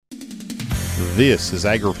This is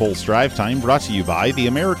AgriPulse Drive Time, brought to you by the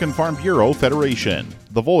American Farm Bureau Federation,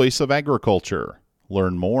 the voice of agriculture.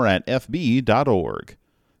 Learn more at fb.org.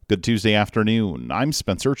 Good Tuesday afternoon. I'm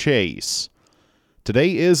Spencer Chase.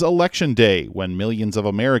 Today is Election Day, when millions of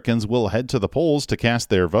Americans will head to the polls to cast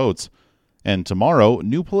their votes. And tomorrow,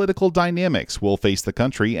 new political dynamics will face the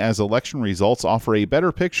country as election results offer a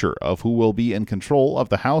better picture of who will be in control of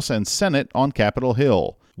the House and Senate on Capitol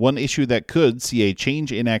Hill. One issue that could see a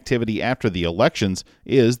change in activity after the elections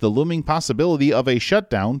is the looming possibility of a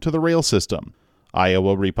shutdown to the rail system.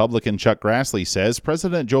 Iowa Republican Chuck Grassley says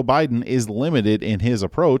President Joe Biden is limited in his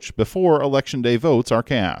approach before Election Day votes are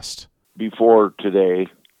cast. Before today,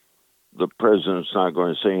 the president's not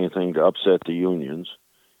going to say anything to upset the unions,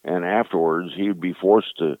 and afterwards he would be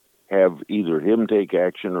forced to have either him take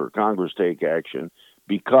action or Congress take action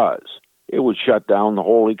because it would shut down the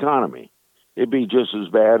whole economy. It'd be just as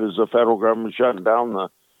bad as the federal government shutting down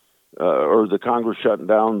or the Congress shutting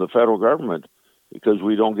down the federal government because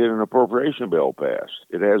we don't get an appropriation bill passed.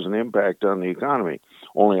 It has an impact on the economy.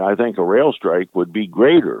 Only I think a rail strike would be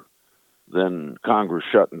greater than Congress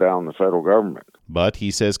shutting down the federal government. But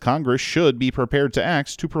he says Congress should be prepared to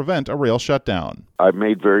act to prevent a rail shutdown. I've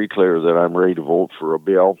made very clear that I'm ready to vote for a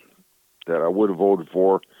bill that I would have voted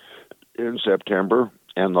for in September,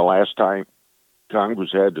 and the last time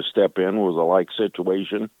Congress had to step in with a like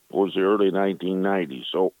situation was the early 1990s,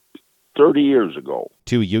 so 30 years ago.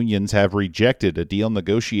 Two unions have rejected a deal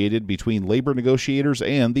negotiated between labor negotiators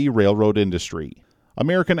and the railroad industry.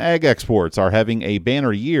 American ag exports are having a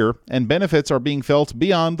banner year, and benefits are being felt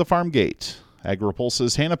beyond the farm gate.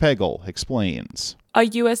 AgriPulse's Hannah Pagel explains. A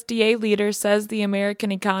USDA leader says the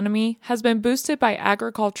American economy has been boosted by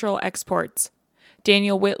agricultural exports.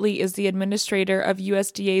 Daniel Whitley is the administrator of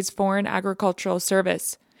USDA's Foreign Agricultural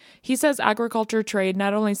Service. He says agriculture trade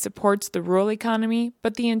not only supports the rural economy,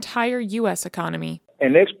 but the entire U.S. economy.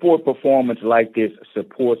 An export performance like this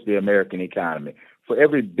supports the American economy. For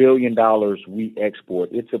every $1 billion we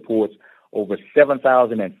export, it supports over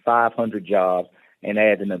 7,500 jobs and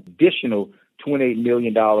adds an additional $28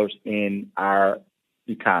 million in our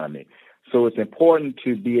economy. So it's important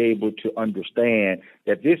to be able to understand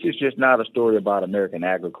that this is just not a story about American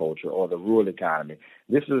agriculture or the rural economy.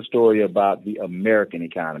 This is a story about the American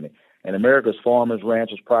economy. And America's farmers,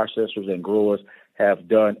 ranchers, processors, and growers have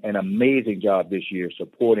done an amazing job this year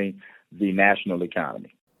supporting the national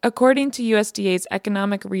economy. According to USDA's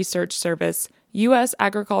Economic Research Service, U.S.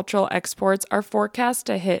 agricultural exports are forecast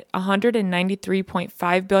to hit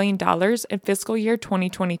 $193.5 billion in fiscal year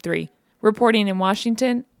 2023. Reporting in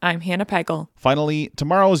Washington, I'm Hannah Pagel. Finally,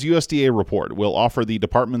 tomorrow's USDA report will offer the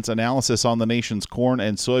department's analysis on the nation's corn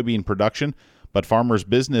and soybean production, but Farmers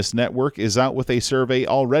Business Network is out with a survey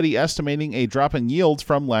already estimating a drop in yields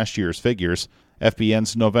from last year's figures.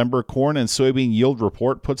 FBN's November corn and soybean yield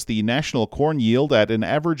report puts the national corn yield at an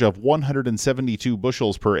average of 172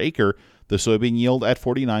 bushels per acre, the soybean yield at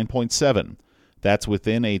 49.7. That's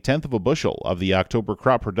within a tenth of a bushel of the October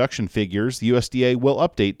crop production figures the USDA will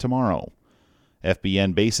update tomorrow.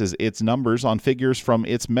 FBN bases its numbers on figures from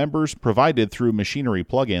its members provided through machinery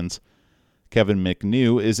plugins. Kevin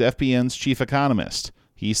McNew is FBN's chief economist.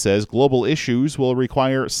 He says global issues will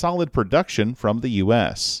require solid production from the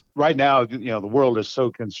U.S. Right now, the world is so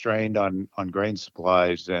constrained on grain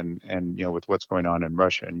supplies and with what's going on in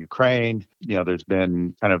Russia and Ukraine, there's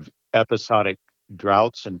been kind of episodic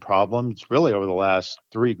droughts and problems really over the last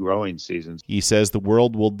 3 growing seasons. He says the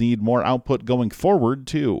world will need more output going forward,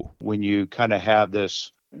 too. When you kind of have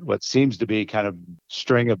this, what seems to be kind of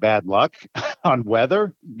string of bad luck on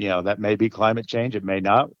weather, that may be climate change, it may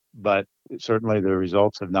not, but certainly the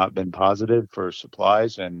results have not been positive for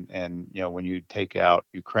supplies. And when you take out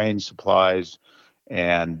Ukraine supplies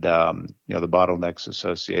and, the bottlenecks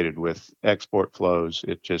associated with export flows,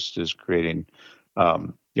 it just is creating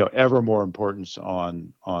ever more importance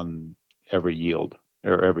on every yield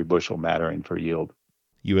or every bushel mattering for yield.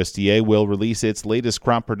 USDA will release its latest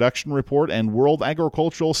crop production report and world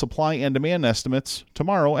agricultural supply and demand estimates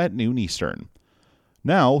tomorrow at noon Eastern.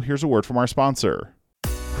 Now, here's a word from our sponsor.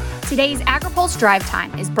 Today's AgriPulse Drive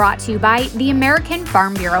Time is brought to you by the American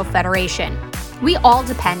Farm Bureau Federation. We all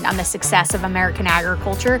depend on the success of American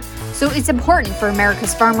agriculture, so it's important for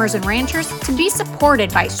America's farmers and ranchers to be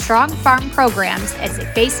supported by strong farm programs as they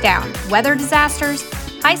face down weather disasters,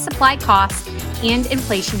 high supply costs, and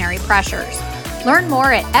inflationary pressures. Learn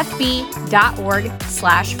more at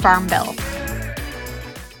fb.org/farmbill.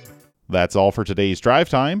 That's all for today's Drive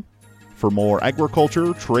Time. For more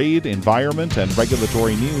agriculture, trade, environment, and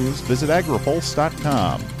regulatory news, visit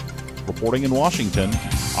agripulse.com. Reporting in Washington,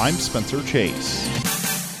 I'm Spencer Chase.